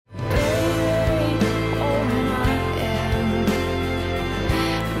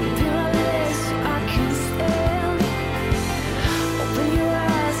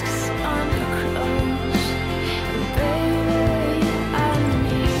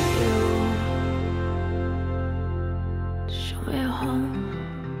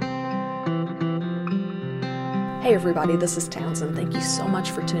Hey everybody, this is Townsend. Thank you so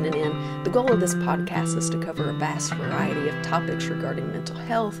much for tuning in. The goal of this podcast is to cover a vast variety of topics regarding mental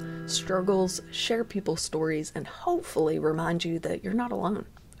health, struggles, share people's stories, and hopefully remind you that you're not alone.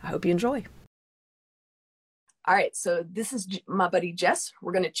 I hope you enjoy. All right, so this is my buddy Jess.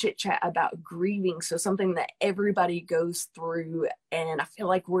 We're going to chit chat about grieving. So something that everybody goes through, and I feel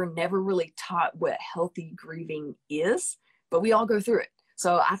like we're never really taught what healthy grieving is, but we all go through it.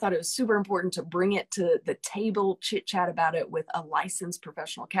 So I thought it was super important to bring it to the table, chit chat about it with a licensed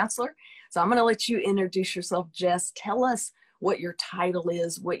professional counselor. So I'm going to let you introduce yourself, Jess. Tell us what your title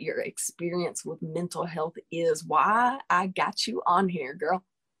is, what your experience with mental health is, why I got you on here, girl.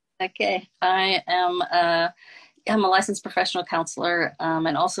 Okay, I'm a licensed professional counselor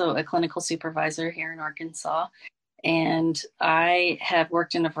and also a clinical supervisor here in Arkansas. And I have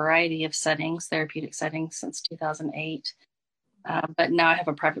worked in a variety of settings, therapeutic settings, since 2008. But now I have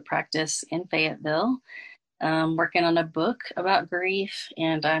a private practice in Fayetteville, working on a book about grief,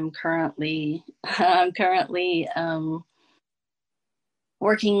 and I'm currently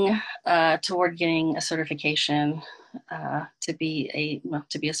working toward getting a certification to be a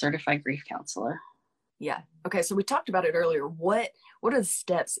certified grief counselor. Yeah. Okay. So we talked about it earlier. What are the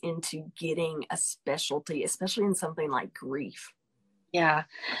steps into getting a specialty, especially in something like grief? Yeah.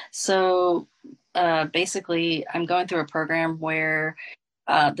 So basically, I'm going through a program where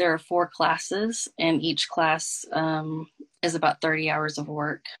there are 4 classes, and each class is about 30 hours of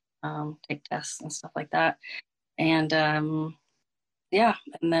work, take tests and stuff like that. And yeah,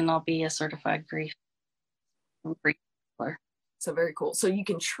 and then I'll be a certified grief counselor. So very cool. So you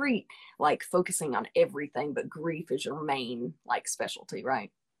can treat like focusing on everything, but grief is your main like specialty,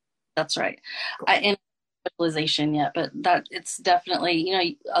 right? That's right. Cool. I in specialization yet, but that it's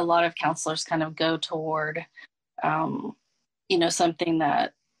definitely, a lot of counselors kind of go toward, um, something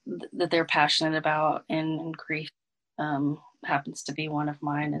that they're passionate about, and grief happens to be one of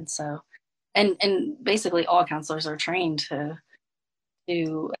mine. And so, and basically all counselors are trained to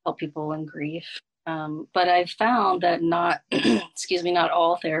help people in grief. But I've found that not, excuse me, not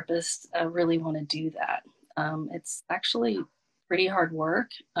all therapists really want to do that. It's actually pretty hard work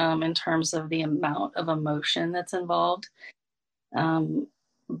in terms of the amount of emotion that's involved.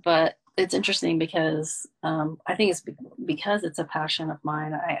 But it's interesting because I think it's because it's a passion of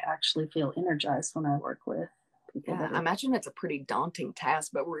mine. I actually feel energized when I work with people. Yeah, I imagine it's a pretty daunting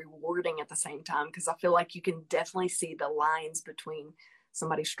task, but rewarding at the same time, because I feel like you can definitely see the lines between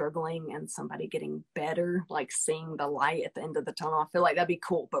somebody struggling and somebody getting better, like seeing the light at the end of the tunnel. I feel like that'd be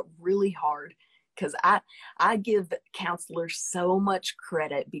cool, but really hard, because I give counselors so much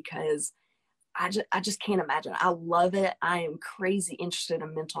credit because I just can't imagine. I love it. I am crazy interested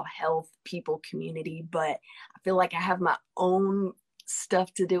in mental health, people, community, but I feel like I have my own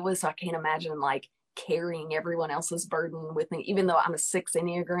stuff to deal with, so I can't imagine like carrying everyone else's burden with me, even though I'm a 6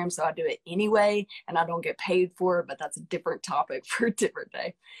 Enneagram, so I do it anyway and I don't get paid for it, but that's a different topic for a different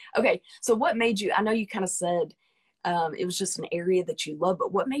day. Okay, so what made you, I know you kind of said it was just an area that you love,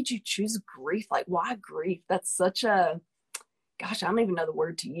 but what made you choose grief? Like, why grief? That's such a, gosh, I don't even know the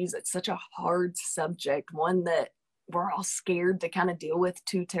word to use. It's such a hard subject, one that we're all scared to kind of deal with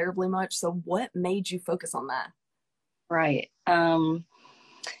too terribly much. So what made you focus on that? Right.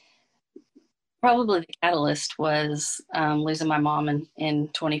 Probably the catalyst was losing my mom in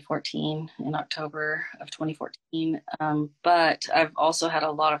 2014, in October of 2014. But I've also had a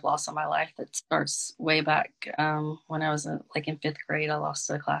lot of loss in my life that starts way back when I was like in 5th grade. I lost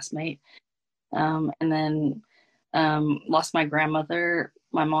a classmate, and then lost my grandmother,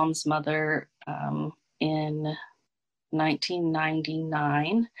 my mom's mother, in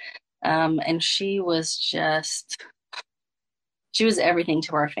 1999. And she was everything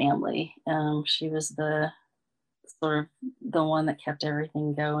to our family. She was the sort of the one that kept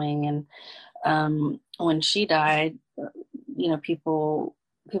everything going. And when she died, people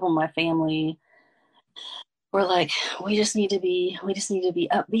in my family were like, we just need to be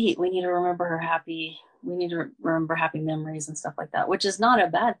upbeat. We need to remember her happy. We need to remember happy memories and stuff like that, which is not a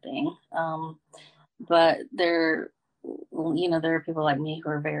bad thing. But there are people like me who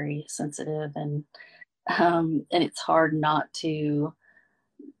are very sensitive, and it's hard not to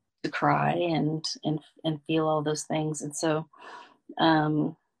cry and feel all those things. And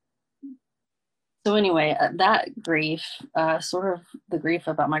um, so anyway, that grief, sort of the grief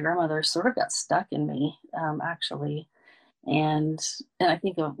about my grandmother, sort of got stuck in me, actually. And I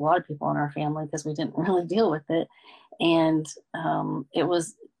think of a lot of people in our family, because we didn't really deal with it. And it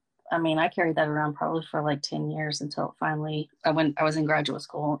was, I mean, I carried that around probably for like 10 years until I was in graduate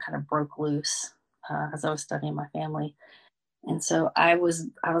school and kind of broke loose as I was studying my family. And so I was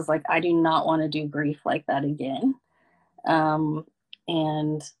like, I do not want to do grief like that again. Um,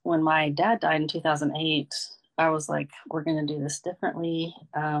 and when my dad died in 2008, I was like, we're going to do this differently.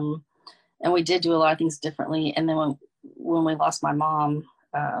 And we did do a lot of things differently. And then when we lost my mom,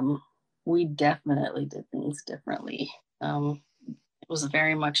 we definitely did things differently. It was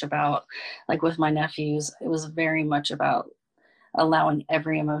very much about, like with my nephews, it was very much about allowing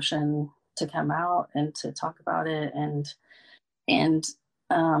every emotion to come out and to talk about it. And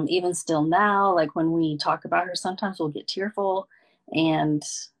even still now, like when we talk about her, sometimes we'll get tearful, and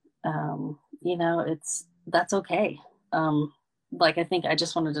it's that's okay. um, like I think I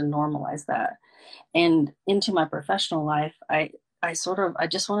just wanted to normalize that. And into my professional life, I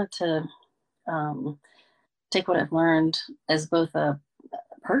just wanted to um, take what I've learned as both a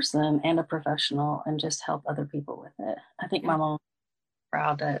person and a professional and just help other people with it. I think Yeah. my mom was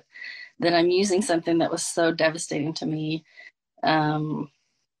proud that I'm using something that was so devastating to me, um,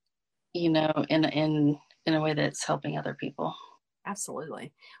 in a way that's helping other people.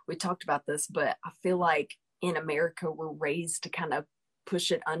 Absolutely. We talked about this, but I feel like in America, we're raised to kind of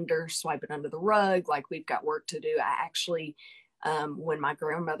push it under, swipe it under the rug, like we've got work to do. I actually, when my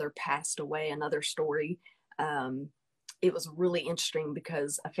grandmother passed away, another story, um, it was really interesting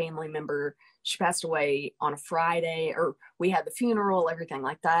because a family member, she passed away on a Friday, or we had the funeral, everything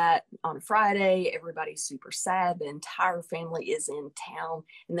like that on a Friday. Everybody's super sad. The entire family is in town.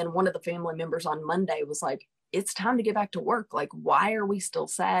 And then one of the family members on Monday was like, it's time to get back to work. Like, why are we still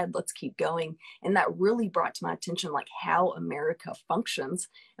sad? Let's keep going. And that really brought to my attention, like, how America functions.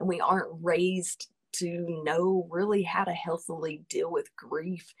 And we aren't raised to know really how to healthily deal with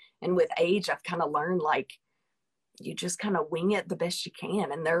grief. And with age, I've kind of learned, like, you just kind of wing it the best you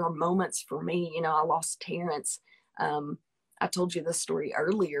can. And there are moments for me, I lost Terrence. Um, I told you this story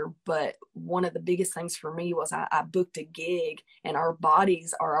earlier, but one of the biggest things for me was I booked a gig, and our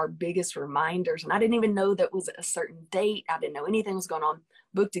bodies are our biggest reminders. And I didn't even know that was a certain date. I didn't know anything was going on.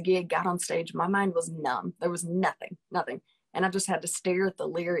 Booked a gig, got on stage. My mind was numb. There was nothing, nothing. And I just had to stare at the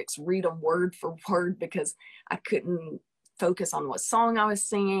lyrics, read them word for word, because I couldn't focus on what song I was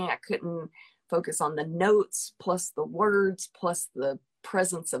singing. I couldn't focus on the notes plus the words plus the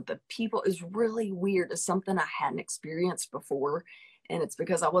presence of the people. Is really weird. It's something I hadn't experienced before. And it's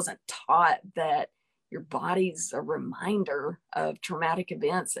because I wasn't taught that your body's a reminder of traumatic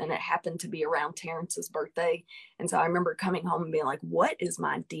events. And it happened to be around Terrence's birthday. And so I remember coming home and being like, what is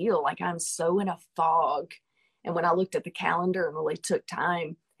my deal? Like, I'm so in a fog. And when I looked at the calendar and really took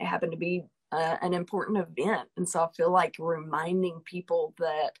time, it happened to be an important event. And so I feel like reminding people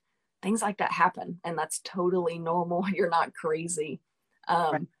that things like that happen, and that's totally normal. You're not crazy.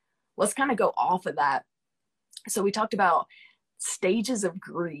 Right. um, let's kind of go off of that. So we talked about stages of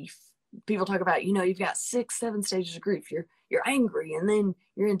grief. People talk about, you've got 6 7 stages of grief. You're angry, and then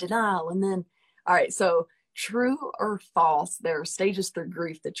you're in denial, and then, all right, so true or false, there are stages through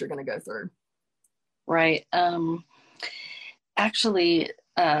grief that you're going to go through. Right. Actually,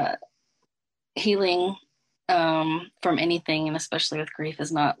 healing from anything, and especially with grief,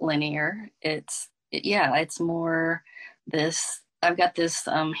 is not linear. It's more this. I've got this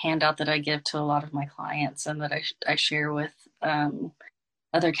handout that I give to a lot of my clients, and that I share with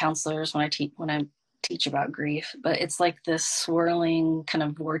other counselors when I teach about grief. But it's like this swirling kind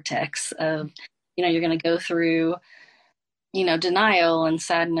of vortex of, you're going to go through, denial and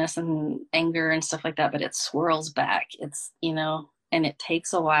sadness and anger and stuff like that, but it swirls back. And it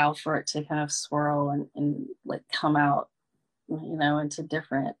takes a while for it to kind of swirl and like come out, into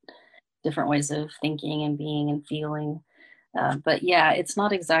different ways of thinking and being and feeling. But yeah, it's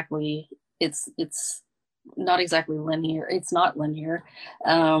not exactly linear. It's not linear.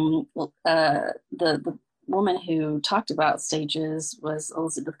 The woman who talked about stages was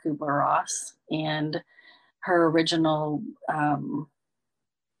Elizabeth Kubler-Ross, and her original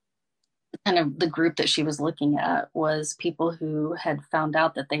kind of the group that she was looking at was people who had found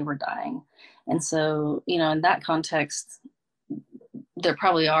out that they were dying. And so, in that context, there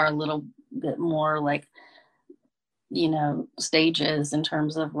probably are a little bit more like, stages in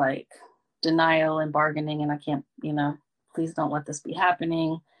terms of like denial and bargaining, and I can't, please don't let this be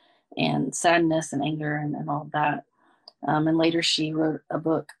happening, and sadness and anger and all of that. And later she wrote a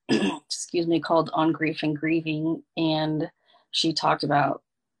book, excuse me, called On Grief and Grieving. And she talked about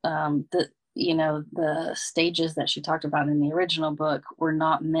the stages that she talked about in the original book were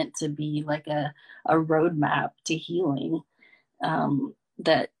not meant to be like a roadmap to healing,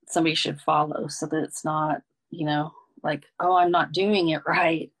 that somebody should follow, so that it's not, like, oh, I'm not doing it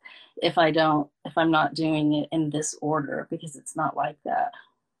right if I'm not doing it in this order, because it's not like that.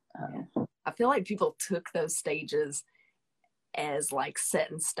 Yeah. I feel like people took those stages as like set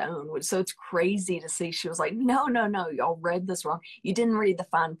in stone. So it's crazy to see. She was like, no, no, no, y'all read this wrong. You didn't read the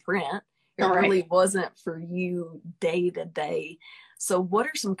fine print. It All right. really wasn't for you day to day. So what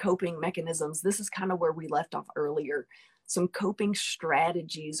are some coping mechanisms? This is kind of where we left off earlier. Some coping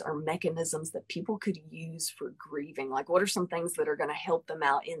strategies or mechanisms that people could use for grieving. Like, what are some things that are going to help them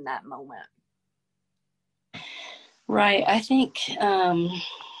out in that moment? Right. I think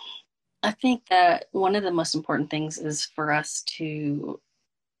that one of the most important things is for us to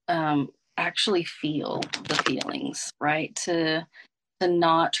actually feel the feelings, right? To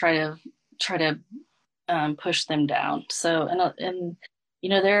not try to push them down. So, and you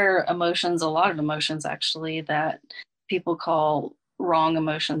know, there are emotions, a lot of emotions actually, that people call wrong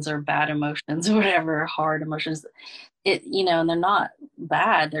emotions or bad emotions or whatever, hard emotions. It, you know, and they're not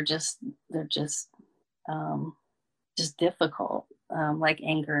bad. They're um, just difficult, like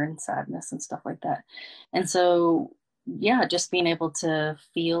anger and sadness and stuff like that. And so, yeah, just being able to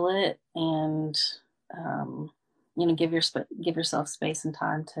feel it and, um, you know, give yourself space and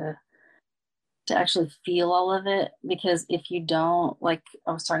time to actually feel all of it. Because if you don't, like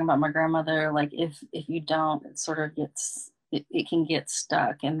I was talking about my grandmother, like if you don't, it sort of it can get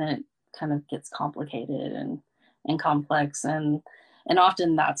stuck, and then it kind of gets complicated and complex, and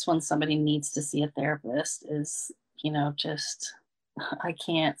often that's when somebody needs to see a therapist. Is, you know, just I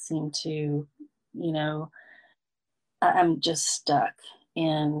can't seem to, you know, I'm just stuck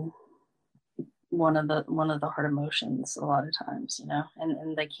in one of the hard emotions a lot of times, you know,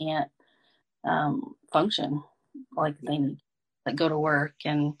 and they can't function like they need, like go to work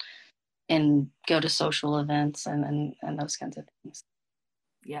and go to social events and those kinds of things.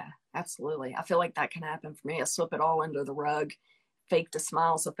 Yeah, absolutely. I feel like that can happen for me. I slip it all under the rug, fake to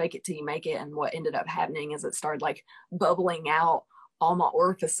smile. So fake it till you make it. And what ended up happening is it started like bubbling out all my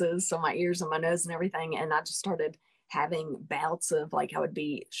orifices, so my ears and my nose and everything. And I just started having bouts of like I would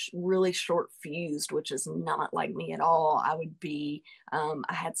be really short fused, which is not like me at all. I would be, I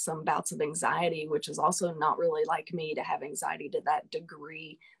had some bouts of anxiety, which is also not really like me to have anxiety to that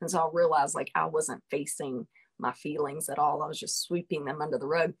degree. And so I realized like I wasn't facing my feelings at all. I was just sweeping them under the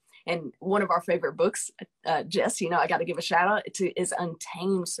rug. And one of our favorite books, Jess, you know, I got to give a shout out to, is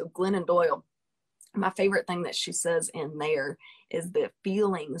Untamed. So Glennon Doyle, my favorite thing that she says in there is that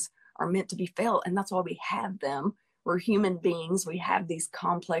feelings are meant to be felt, and that's why we have them. We're human beings. We have these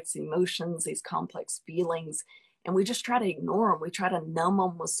complex emotions, these complex feelings, and we just try to ignore them. We try to numb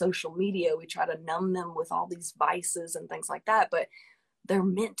them with social media. We try to numb them with all these vices and things like that. But they're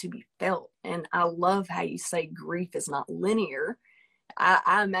meant to be felt. And I love how you say grief is not linear.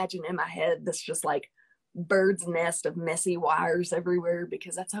 I imagine in my head this just like bird's nest of messy wires everywhere,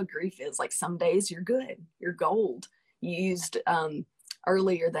 because that's how grief is. Like some days you're good, you're gold. You used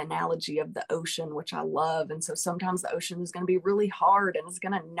earlier the analogy of the ocean, which I love. And so sometimes the ocean is going to be really hard and it's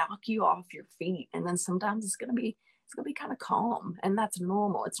going to knock you off your feet. And then sometimes it's going to be kind of calm, and that's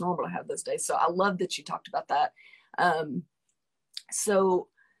normal. It's normal to have those days. So I love that you talked about that. So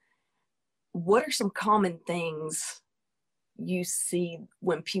what are some common things you see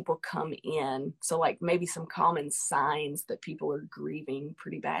when people come in? So like maybe some common signs that people are grieving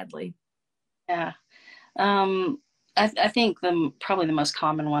pretty badly. Yeah. I think probably the most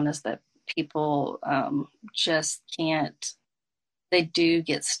common one is that people just can't, they do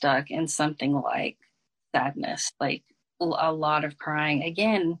get stuck in something like sadness, like a lot of crying.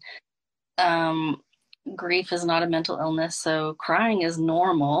 Again, um, grief is not a mental illness, so crying is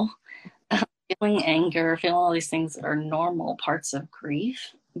normal. Feeling anger, feeling all these things are normal parts of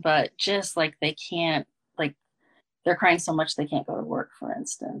grief, but just like they can't, like they're crying so much they can't go to work, for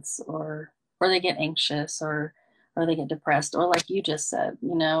instance, or they get anxious, or they get depressed, or like you just said,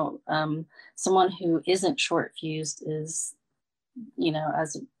 you know, someone who isn't short fused is, you know,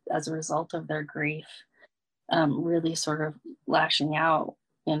 as a result of their grief, really sort of lashing out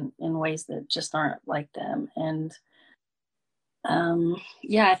in ways that just aren't like them. And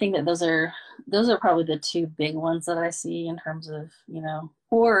yeah, I think that those are probably the two big ones that I see in terms of, you know,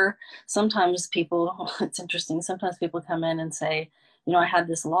 or sometimes people, it's interesting, sometimes people come in and say, you know, I had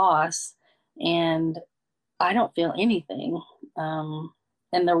this loss and I don't feel anything.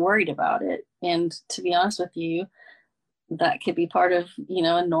 And they're worried about it. And to be honest with you, that could be part of, you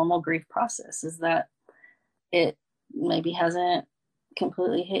know, a normal grief process, is that it maybe hasn't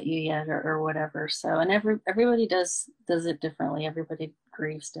completely hit you yet, or whatever. So, and everybody does it differently. Everybody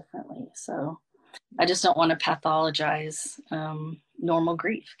grieves differently. So I just don't want to pathologize normal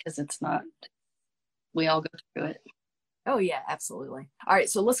grief, because it's not, we all go through it. Oh yeah, absolutely. All right,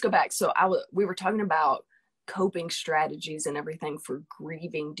 so let's go back. So we were talking about coping strategies and everything for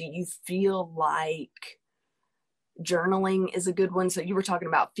grieving. Do you feel like journaling is a good one. So you were talking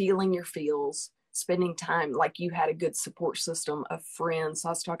about feeling your feels, spending time, like you had a good support system of friends. So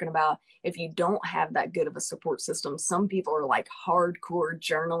I was talking about if you don't have that good of a support system, some people are like hardcore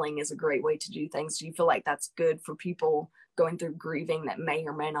journaling is a great way to do things. Do you feel like that's good for people going through grieving that may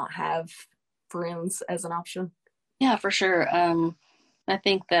or may not have friends as an option? Yeah, for sure. I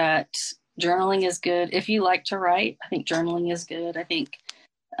think that journaling is good. If you like to write, I think journaling is good. I think,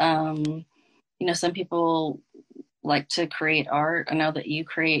 some people like to create art. I know that you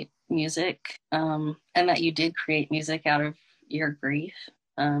create music, and that you did create music out of your grief.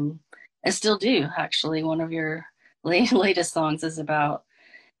 I still do, actually. One of your latest songs is about,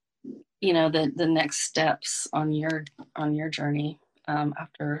 the next steps on your journey,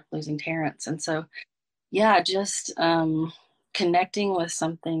 after losing Terrence. And so, yeah, just connecting with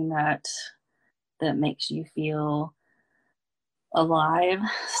something that makes you feel alive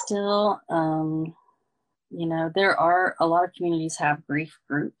still. There are a lot of communities have grief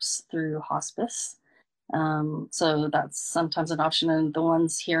groups through hospice. So that's sometimes an option, and the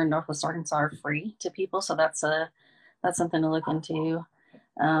ones here in Northwest Arkansas are free to people. So that's something to look into.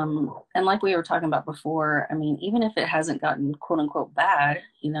 And like we were talking about before, I mean, even if it hasn't gotten quote unquote bad,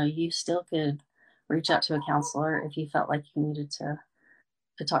 you still could reach out to a counselor if you felt like you needed to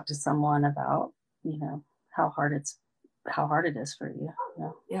talk to someone about, how hard it is for you.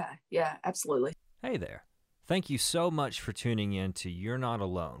 Yeah, absolutely. Hey there. Thank you so much for tuning in to You're Not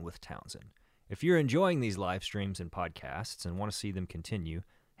Alone with Townsend. If you're enjoying these live streams and podcasts and want to see them continue,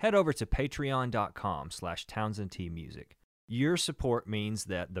 head over to patreon.com/TownsendTMusic. Your support means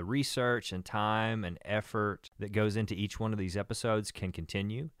that the research and time and effort that goes into each one of these episodes can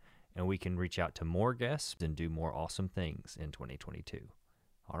continue, and we can reach out to more guests and do more awesome things in 2022.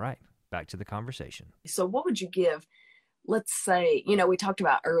 All right, back to the conversation. So what would you give, let's say, we talked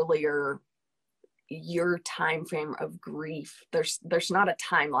about earlier your time frame of grief. There's not a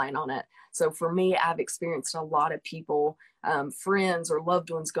timeline on it. So for me, I've experienced a lot of people, friends or loved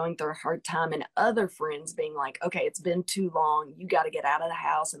ones going through a hard time, and other friends being like, okay, it's been too long, you got to get out of the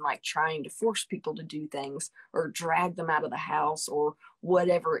house, and like trying to force people to do things or drag them out of the house or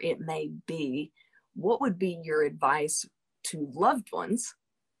whatever it may be. What would be your advice to loved ones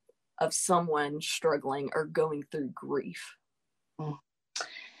of someone struggling or going through grief?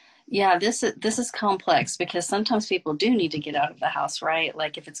 Yeah, this is complex, because sometimes people do need to get out of the house, right?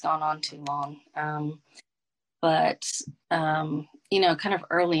 Like if it's gone on too long. But kind of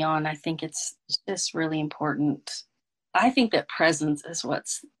early on, I think it's just really important. I think that presence is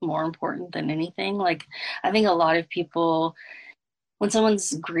what's more important than anything. Like, I think a lot of people, when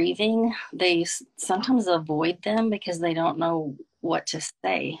someone's grieving, they sometimes avoid them because they don't know what to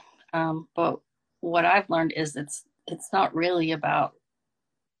say. But what I've learned is it's not really about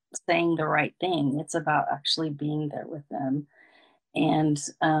saying the right thing. It's about actually being there with them. And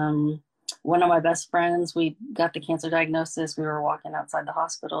one of my best friends, we got the cancer diagnosis. We were walking outside the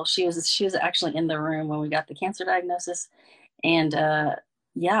hospital. She was actually in the room when we got the cancer diagnosis. And and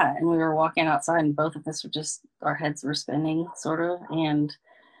we were walking outside, and both of us were just, our heads were spinning sort of, and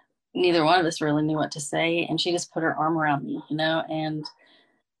neither one of us really knew what to say. And she just put her arm around me, and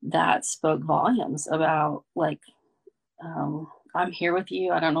that spoke volumes about like, I'm here with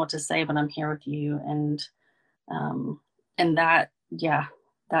you. I don't know what to say, but I'm here with you. And that,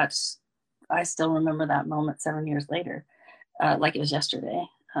 that's, I still remember that moment 7 years later, like it was yesterday.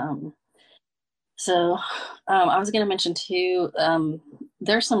 I was going to mention too,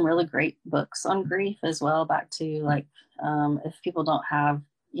 there's some really great books on grief as well, back to like, if people don't have,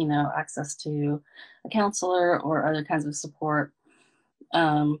 access to a counselor or other kinds of support.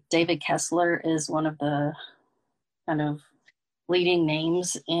 David Kessler is one of the kind of leading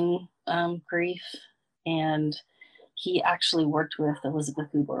names in grief, and he actually worked with Elizabeth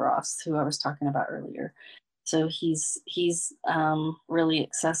Kubler-Ross, who I was talking about earlier. So he's really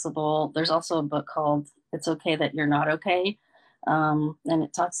accessible. There's also a book called "It's Okay That You're Not Okay," and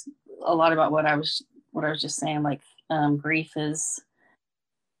it talks a lot about what I was just saying. Like, grief is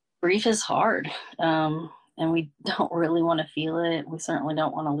hard, and we don't really want to feel it. We certainly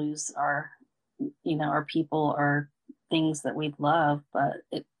don't want to lose our people or things that we love, but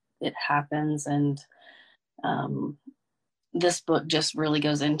it happens. And this book just really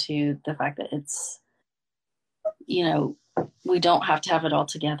goes into the fact that it's, we don't have to have it all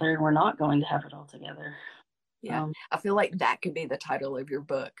together, and we're not going to have it all together. Yeah. I feel like that could be the title of your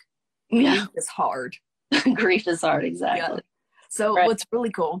book. Yeah. Grief is hard. Grief is hard. Exactly. Yeah. So right. What's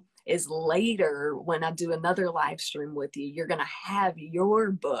really cool is later when I do another live stream with you, you're going to have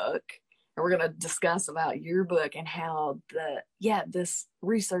your book, and and we're going to discuss about your book and how this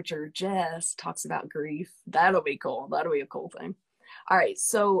researcher Jess talks about grief. That'll be cool. That'll be a cool thing. All right,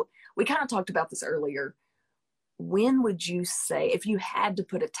 so we kind of talked about this earlier. When would you say, if you had to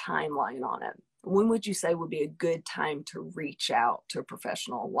put a timeline on it, when would you say would be a good time to reach out to a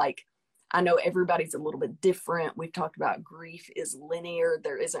professional? Like, I know everybody's a little bit different. We've talked about grief is linear.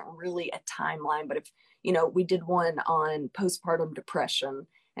 There isn't really a timeline, but if, we did one on postpartum depression.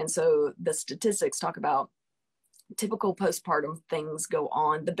 And so the statistics talk about typical postpartum things go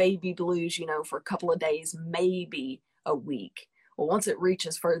on, the baby blues, for a couple of days, maybe a week. Well, once it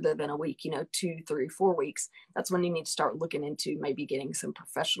reaches further than a week, 2, 3, 4 weeks, that's when you need to start looking into maybe getting some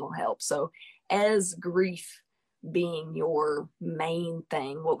professional help. So as grief being your main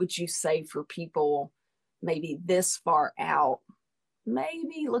thing, what would you say for people maybe this far out,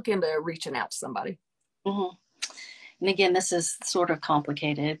 maybe look into reaching out to somebody? Mm-hmm. And again, this is sort of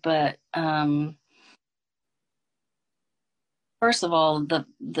complicated, but first of all,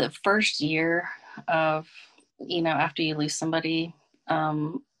 the first year of, after you lose somebody,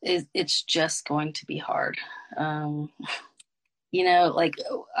 it's just going to be hard.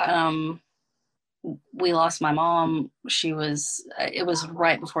 We lost my mom. It was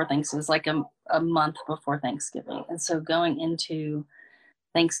right before Thanksgiving. It was like a month before Thanksgiving. And so going into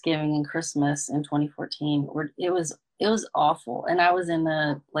Thanksgiving and Christmas in 2014, it was awful. And I was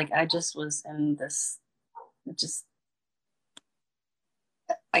I just was in this,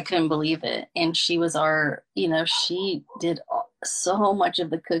 I couldn't believe it. And she was she did so much of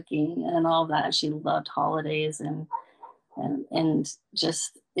the cooking and all that. She loved holidays and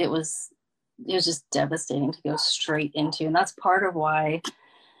just, it was just devastating to go straight into. And that's part of why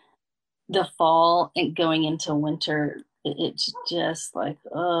the fall and going into winter, it's just like,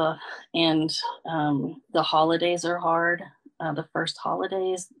 and the holidays are hard. The first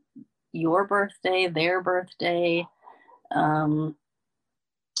holidays, your birthday, their birthday,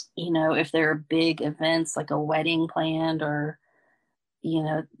 if there are big events like a wedding planned or,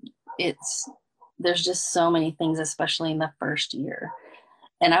 there's just so many things, especially in the first year.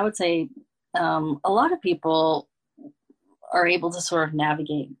 And I would say a lot of people are able to sort of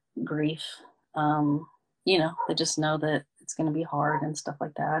navigate grief. They just know that it's going to be hard and stuff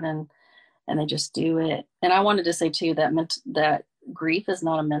like that. And they just do it. And I wanted to say too, that grief is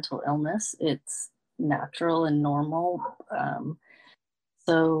not a mental illness. It's natural and normal.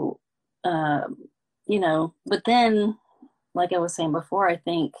 But then, like I was saying before, I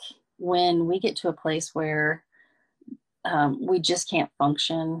think when we get to a place where we just can't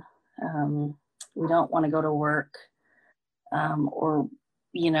function, we don't want to go to work, or,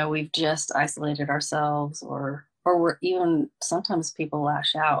 we've just isolated ourselves, or we're even, sometimes people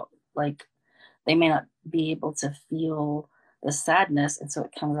lash out, like they may not be able to feel the sadness. And so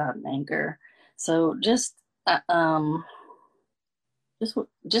it comes out in anger. So just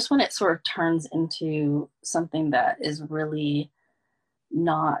when it sort of turns into something that is really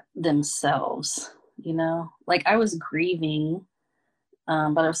not themselves, like I was grieving,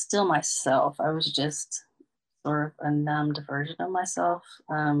 but I was still myself. I was just sort of a numbed version of myself.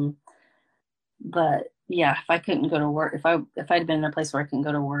 But yeah, if I couldn't go to work, if I'd been in a place where I couldn't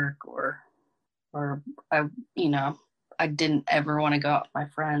go to work, or I didn't ever want to go out with my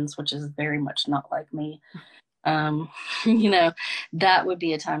friends, which is very much not like me. That would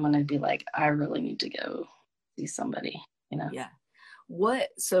be a time when I'd be like, I really need to go see somebody, Yeah.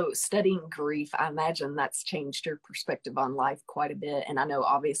 So studying grief, I imagine that's changed your perspective on life quite a bit. And I know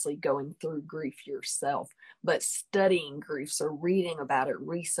obviously going through grief yourself, but studying grief, so reading about it,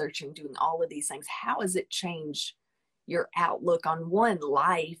 researching, doing all of these things, how has it changed your outlook on one,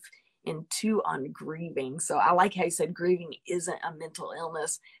 life, and two, on grieving? So I like how you said grieving isn't a mental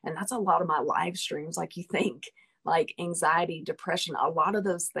illness. And that's a lot of my live streams. Like, you think like anxiety, depression, a lot of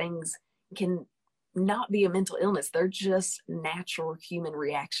those things can not be a mental illness. They're just natural human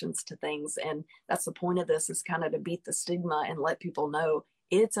reactions to things. And that's the point of this, is kind of to beat the stigma and let people know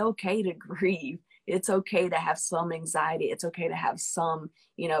it's okay to grieve. It's okay to have some anxiety. It's okay to have some,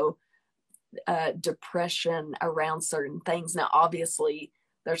 depression around certain things. Now, obviously,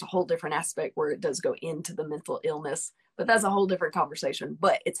 there's a whole different aspect where it does go into the mental illness, but that's a whole different conversation.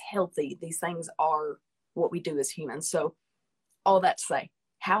 But it's healthy. These things are what we do as humans. So all that to say,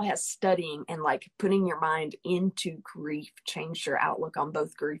 how has studying and like putting your mind into grief changed your outlook on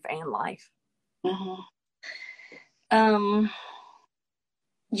both grief and life? Mm-hmm.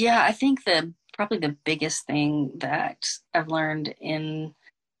 Yeah, I think probably the biggest thing that I've learned in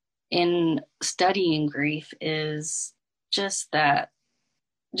studying grief is just the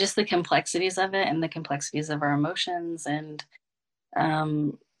complexities of it, and the complexities of our emotions, and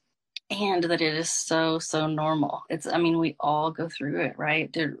and that it is so, so normal. I mean, we all go through it,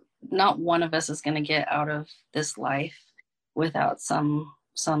 right? Not one of us is going to get out of this life without some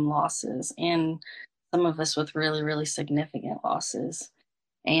losses, and some of us with really, really significant losses.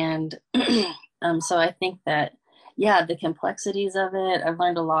 And so I think that, yeah, the complexities of it, I've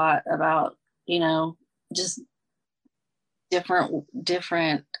learned a lot about, just different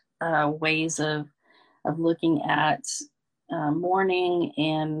ways of looking at mourning.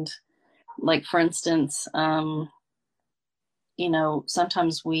 And like, for instance,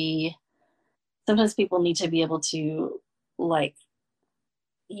 sometimes people need to be able to, like,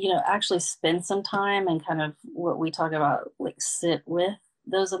 actually spend some time and kind of what we talk about, like, sit with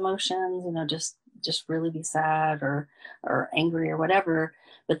those emotions, just really be sad or angry or whatever.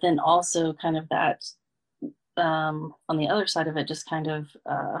 But then also kind of that, on the other side of it, just kind of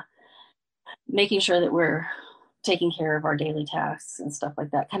making sure that we're taking care of our daily tasks and stuff like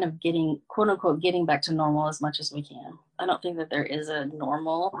that, kind of getting, quote unquote, getting back to normal as much as we can. I don't think that there is a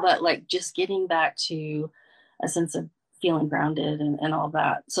normal, but like just getting back to a sense of feeling grounded and all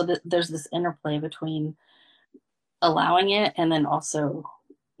that. So that there's this interplay between allowing it and then also,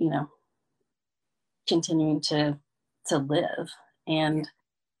 continuing to live. And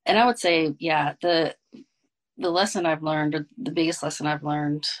I would say, yeah, the lesson I've learned, or the biggest lesson I've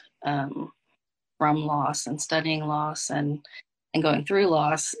learned, from loss and studying loss and going through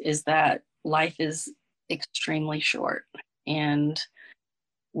loss, is that life is extremely short, and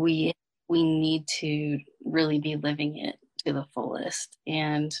we need to really be living it to the fullest.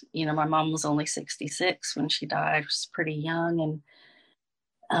 And my mom was only 66 when she died. She was pretty young, and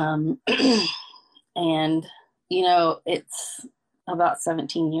and it's about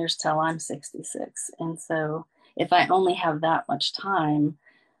 17 years till I'm 66. And so if I only have that much time,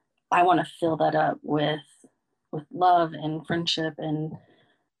 I want to fill that up with love and friendship and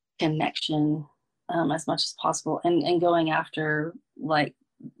connection, as much as possible, and going after, like,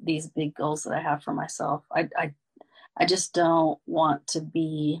 these big goals that I have for myself. I just don't want to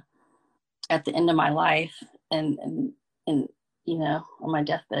be at the end of my life and on my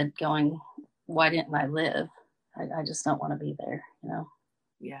deathbed going, why didn't I live? I just don't want to be there,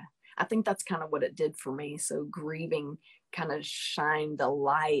 Yeah, I think that's kind of what it did for me. So grieving kind of shined the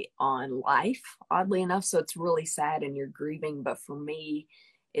light on life, oddly enough. So it's really sad and you're grieving, but for me,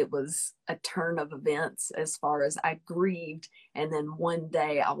 it was a turn of events as far as I grieved. And then one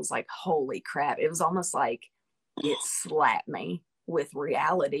day I was like, holy crap. It was almost like it slapped me with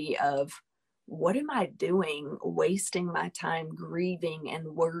reality of, what am I doing, wasting my time grieving and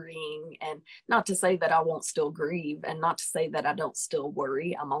worrying? And not to say that I won't still grieve, and not to say that I don't still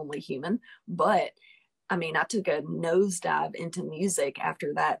worry. I'm only human. But I mean, I took a nosedive into music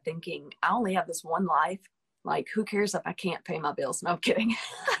after that, thinking I only have this one life. Like, who cares if I can't pay my bills? No, I'm kidding.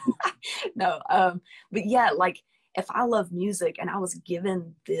 No. But yeah, like, if I love music and I was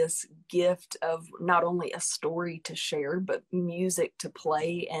given this gift of not only a story to share, but music to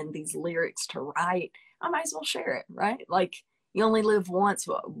play and these lyrics to write, I might as well share it, right? Like, you only live once.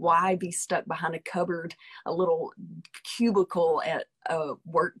 Why be stuck behind a cupboard, a little cubicle at a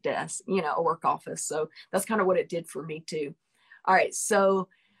work desk, a work office? So that's kind of what it did for me too. All right. So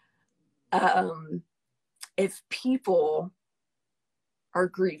if people are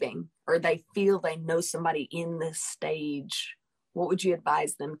grieving, or they feel they know somebody in this stage, what would you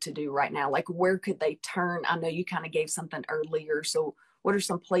advise them to do right now? Like, where could they turn? I know you kind of gave something earlier. So what are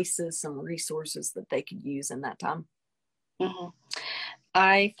some places, some resources that they could use in that time? Mm-hmm.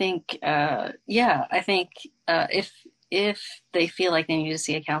 I think, if they feel like they need to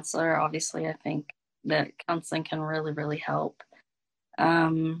see a counselor, obviously, I think that counseling can really, really help.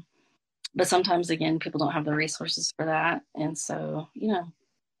 But sometimes, again, people don't have the resources for that. And so,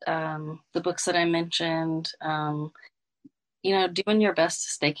 the books that I mentioned, doing your best to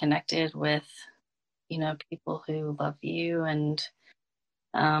stay connected with, people who love you, and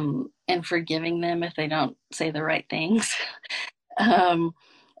forgiving them if they don't say the right things. And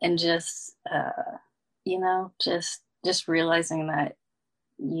just, just realizing that,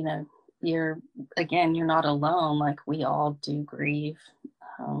 you're not alone. Like, we all do grieve.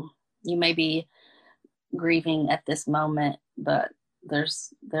 You may be grieving at this moment, but there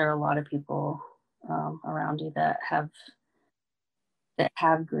are a lot of people around you that have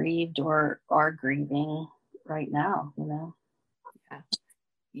grieved or are grieving right now. Yeah.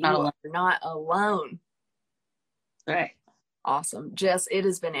 You are not alone. Right. Awesome. Jess, it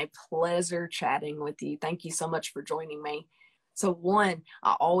has been a pleasure chatting with you. Thank you so much for joining me. So one,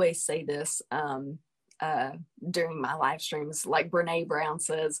 I always say this, during my live streams. Like Brene Brown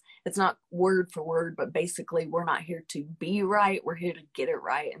says, it's not word for word, but basically we're not here to be right, we're here to get it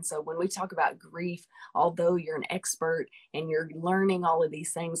right. And so when we talk about grief, although you're an expert and you're learning all of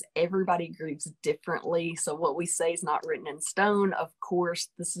these things, everybody grieves differently. So what we say is not written in stone. Of course,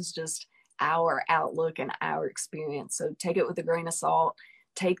 this is just our outlook and our experience. So take it with a grain of salt.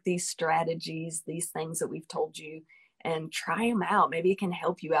 Take these strategies, these things that we've told you, and try them out. Maybe it can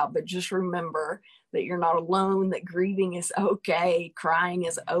help you out, but just remember that you're not alone, that grieving is okay, crying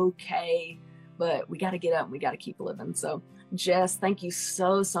is okay, but we got to get up and we got to keep living. So Jess, thank you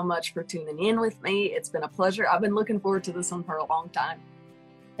so much for tuning in with me. It's been a pleasure. I've been looking forward to this one for a long time.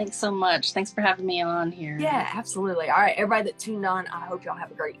 Thanks so much. Thanks for having me on here. Yeah, absolutely. All right, everybody that tuned on, I hope y'all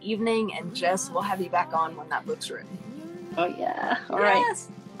have a great evening, and Jess, we'll have you back on when that book's written. Oh yeah. All right.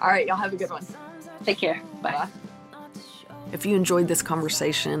 All right, y'all have a good one. Take care. Bye. Bye. If you enjoyed this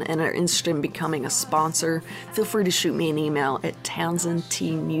conversation and are interested in becoming a sponsor, feel free to shoot me an email at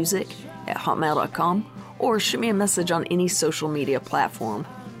townsendtmusic@hotmail.com or shoot me a message on any social media platform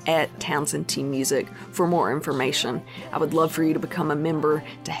at townsendtmusic for more information. I would love for you to become a member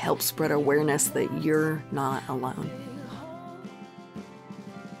to help spread awareness that you're not alone.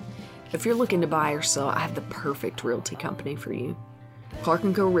 If you're looking to buy or sell, I have the perfect realty company for you. Clark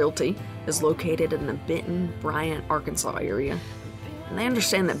 & Co. Realty is located in the Benton, Bryant, Arkansas area, and they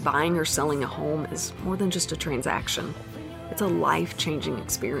understand that buying or selling a home is more than just a transaction. It's a life-changing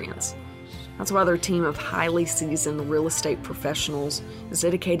experience. That's why their team of highly seasoned real estate professionals is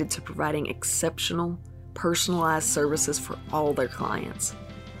dedicated to providing exceptional, personalized services for all their clients.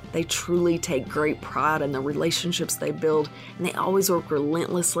 They truly take great pride in the relationships they build, and they always work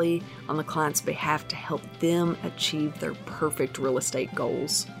relentlessly on the client's behalf to help them achieve their perfect real estate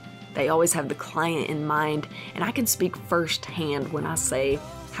goals. They always have the client in mind, and I can speak firsthand when I say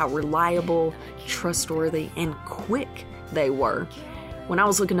how reliable, trustworthy, and quick they were. When I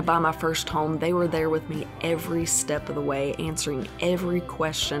was looking to buy my first home, they were there with me every step of the way, answering every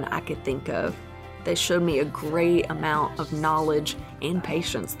question I could think of. They showed me a great amount of knowledge and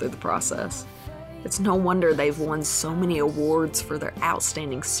patience through the process. It's no wonder they've won so many awards for their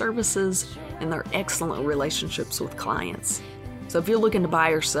outstanding services and their excellent relationships with clients. So if you're looking to buy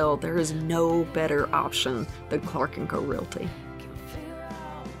or sell, there is no better option than Clark & Co. Realty.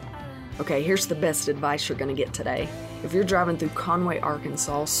 Okay, here's the best advice you're going to get today. If you're driving through Conway,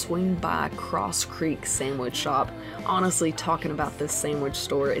 Arkansas, swing by Cross Creek Sandwich Shop. Honestly, talking about this sandwich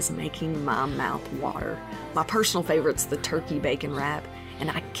store is making my mouth water. My personal favorite's the turkey bacon wrap, and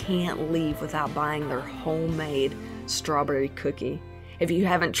I can't leave without buying their homemade strawberry cookie. If you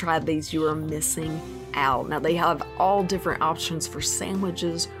haven't tried these, you are missing out. Now, they have all different options for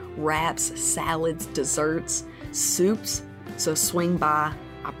sandwiches, wraps, salads, desserts, soups, so swing by.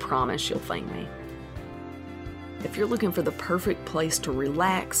 I promise you'll thank me. If you're looking for the perfect place to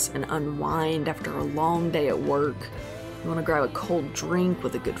relax and unwind after a long day at work, you want to grab a cold drink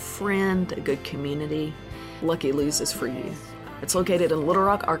with a good friend, a good community, Lucky Lou's is for you. It's located in Little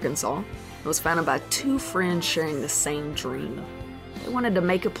Rock, Arkansas, and was founded by two friends sharing the same dream. They wanted to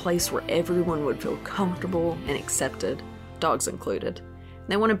make a place where everyone would feel comfortable and accepted, dogs included. And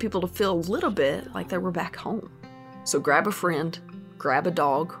they wanted people to feel a little bit like they were back home. So grab a friend, grab a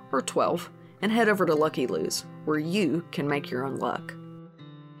dog, or 12, and head over to Lucky Lou's, where you can make your own luck.